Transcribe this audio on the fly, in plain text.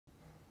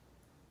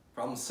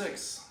Problem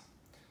 6.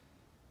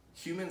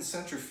 Human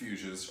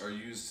centrifuges are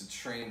used to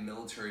train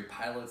military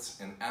pilots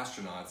and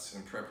astronauts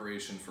in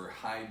preparation for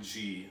high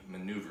G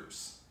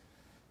maneuvers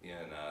in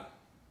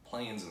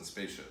planes and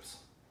spaceships.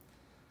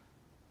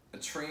 A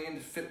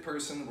trained, fit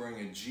person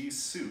wearing a G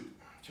suit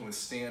can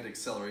withstand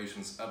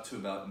accelerations up to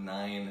about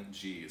 9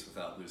 Gs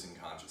without losing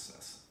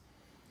consciousness.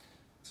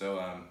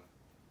 So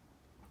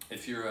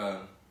if you're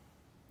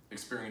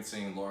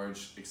experiencing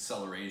large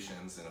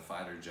accelerations in a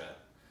fighter jet,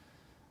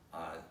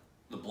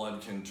 the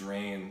blood can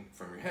drain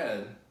from your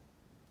head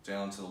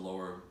down to the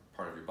lower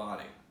part of your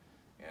body.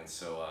 And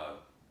so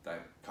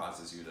that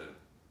causes you to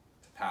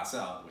pass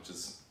out, which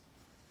is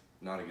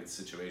not a good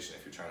situation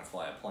if you're trying to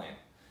fly a plane.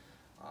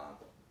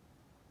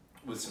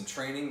 With some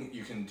training,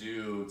 you can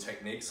do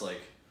techniques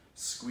like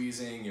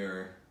squeezing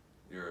your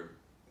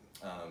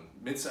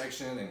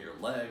midsection and your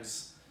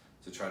legs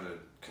to try to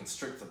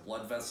constrict the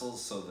blood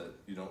vessels so that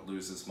you don't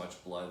lose as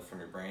much blood from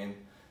your brain.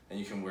 And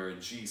you can wear a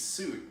G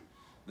suit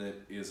that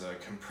is a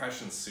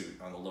compression suit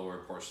on the lower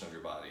portion of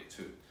your body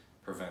to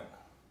prevent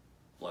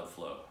blood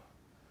flow.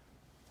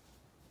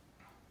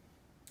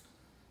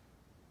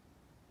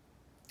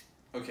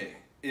 Okay,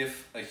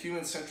 if a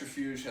human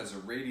centrifuge has a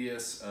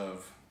radius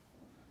of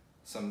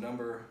some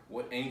number,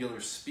 what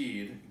angular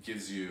speed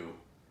gives you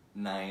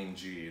 9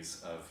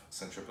 Gs of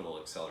centripetal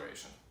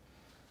acceleration?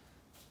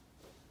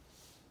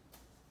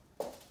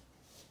 All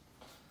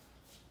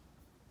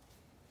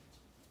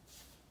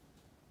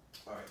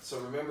right, so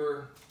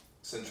remember,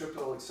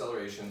 centripetal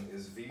acceleration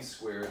is v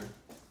squared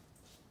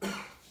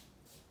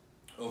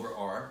over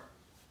r,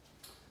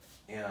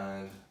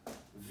 and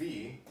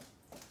v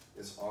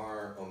is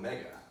r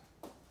omega.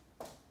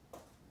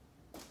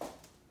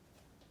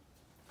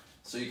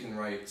 So you can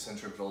write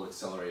centripetal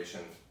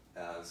acceleration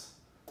as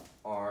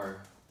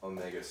r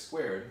omega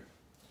squared,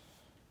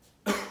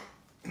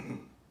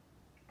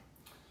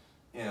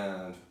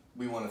 and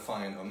we want to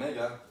find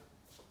omega,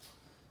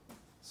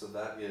 so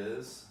that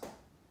is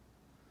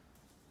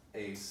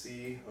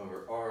AC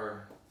over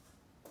r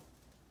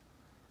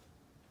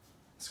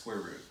square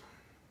root.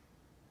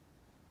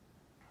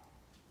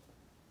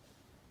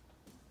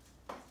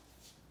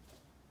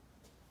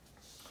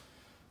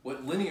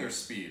 What linear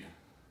speed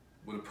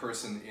would a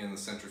person in the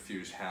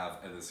centrifuge have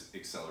at this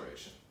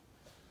acceleration?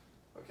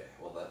 Okay,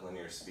 well that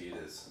linear speed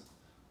is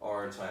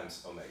r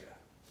times omega.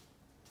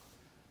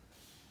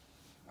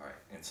 All right,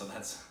 and so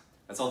that's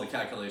all the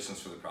calculations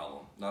for the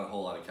problem. Not a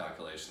whole lot of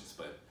calculations,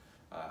 but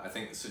I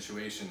think the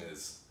situation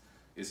is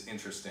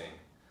interesting,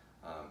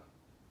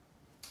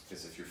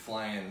 because if you're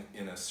flying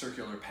in a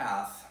circular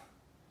path,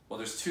 well,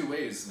 there's two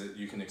ways that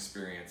you can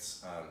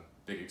experience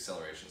big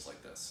accelerations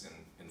like this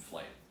in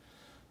flight.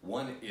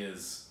 One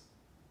is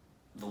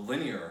the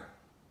linear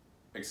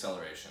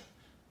acceleration.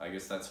 I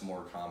guess that's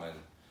more common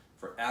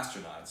for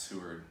astronauts who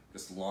are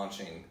just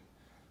launching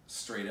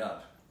straight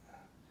up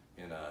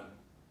in a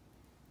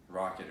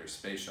rocket or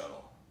space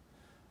shuttle.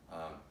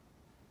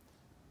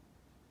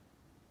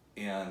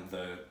 And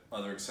the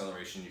other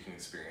acceleration you can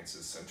experience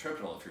is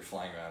centripetal if you're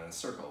flying around in a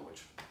circle,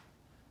 which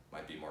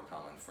might be more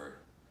common for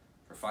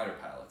fighter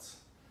pilots.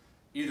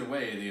 Either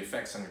way, the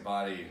effects on your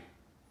body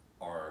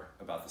are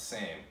about the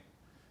same,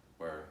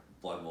 where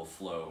blood will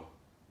flow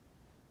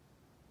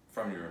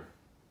from your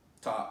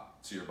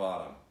top to your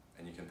bottom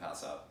and you can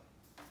pass out.